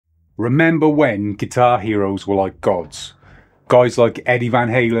Remember when guitar heroes were like gods? Guys like Eddie Van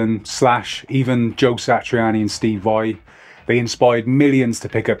Halen, Slash, even Joe Satriani and Steve Vai, they inspired millions to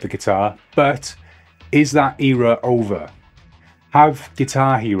pick up the guitar, but is that era over? Have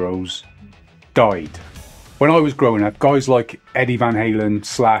guitar heroes died? When I was growing up, guys like Eddie Van Halen,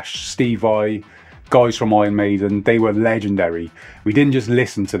 Slash, Steve Vai, guys from Iron Maiden, they were legendary. We didn't just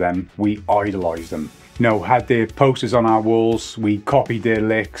listen to them, we idolised them. You know, had their posters on our walls, we copied their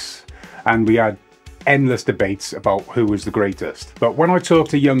licks, and we had endless debates about who was the greatest. But when I talk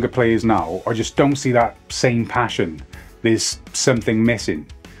to younger players now, I just don't see that same passion. There's something missing.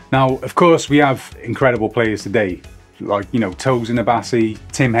 Now, of course, we have incredible players today, like, you know, Tosin Abasi,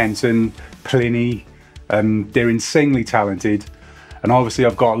 Tim Henson, Pliny. They're insanely talented, and obviously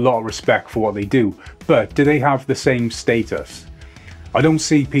I've got a lot of respect for what they do, but do they have the same status? I don't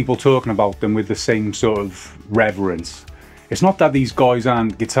see people talking about them with the same sort of reverence. It's not that these guys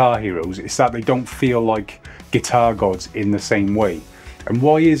aren't guitar heroes, it's that they don't feel like guitar gods in the same way. And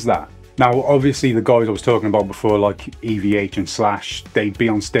why is that? Now, obviously the guys I was talking about before, like EVH and Slash, they'd be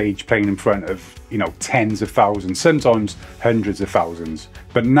on stage playing in front of, you know, tens of thousands, sometimes hundreds of thousands.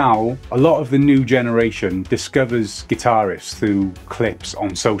 But now, a lot of the new generation discovers guitarists through clips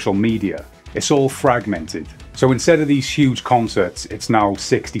on social media. It's all fragmented. So instead of these huge concerts, it's now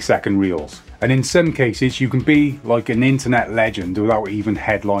 60-second reels. And in some cases, you can be like an internet legend without even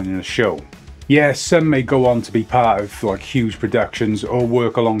headlining a show. Yeah, some may go on to be part of like huge productions or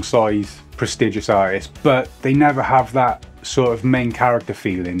work alongside prestigious artists, but they never have that sort of main character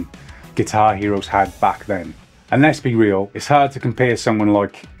feeling guitar heroes had back then. And let's be real, it's hard to compare someone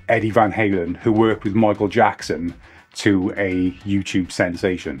like Eddie Van Halen, who worked with Michael Jackson, to a YouTube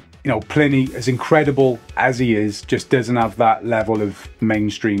sensation. You know, Pliny, as incredible as he is, just doesn't have that level of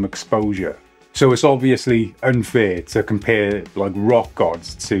mainstream exposure. So it's obviously unfair to compare like rock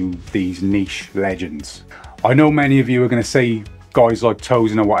gods to these niche legends. I know many of you are going to say guys like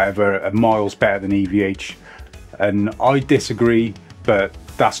Tosin or whatever are miles better than EVH, and I disagree, but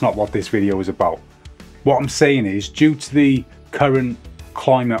that's not what this video is about. What I'm saying is, due to the current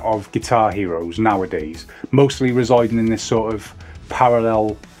climate of guitar heroes nowadays, mostly residing in this sort of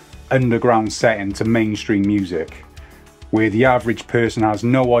parallel underground setting to mainstream music, where the average person has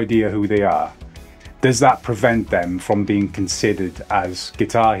no idea who they are, does that prevent them from being considered as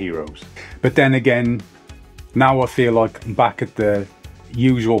guitar heroes? But then again, now I feel like I'm back at the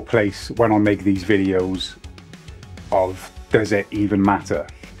usual place when I make these videos of, does it even matter?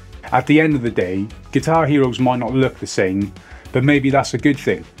 At the end of the day, guitar heroes might not look the same, but maybe that's a good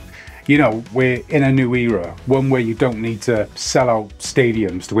thing. You know, we're in a new era, one where you don't need to sell out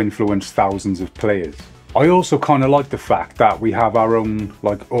stadiums to influence thousands of players. I also kind of like the fact that we have our own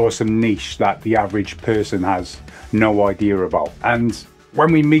like awesome niche that the average person has no idea about. And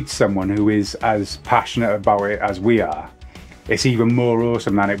when we meet someone who is as passionate about it as we are, it's even more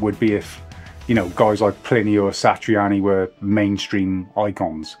awesome than it would be if, you know, guys like Pliny or Satriani were mainstream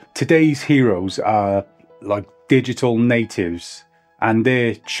icons. Today's heroes are like digital natives, and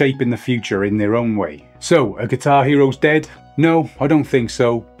they're shaping the future in their own way. So, are guitar heroes dead? No, I don't think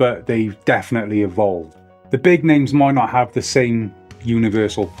so, but they've definitely evolved. The big names might not have the same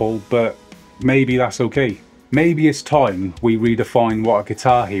universal pull, but maybe that's okay. Maybe it's time we redefine what a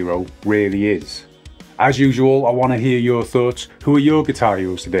guitar hero really is. As usual, I want to hear your thoughts. Who are your guitar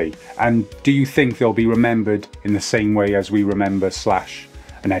heroes today? And do you think they'll be remembered in the same way as we remember Slash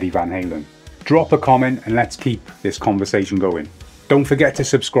and Eddie Van Halen? Drop a comment and let's keep this conversation going. Don't forget to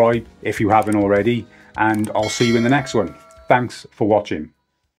subscribe if you haven't already, and I'll see you in the next one. Thanks for watching.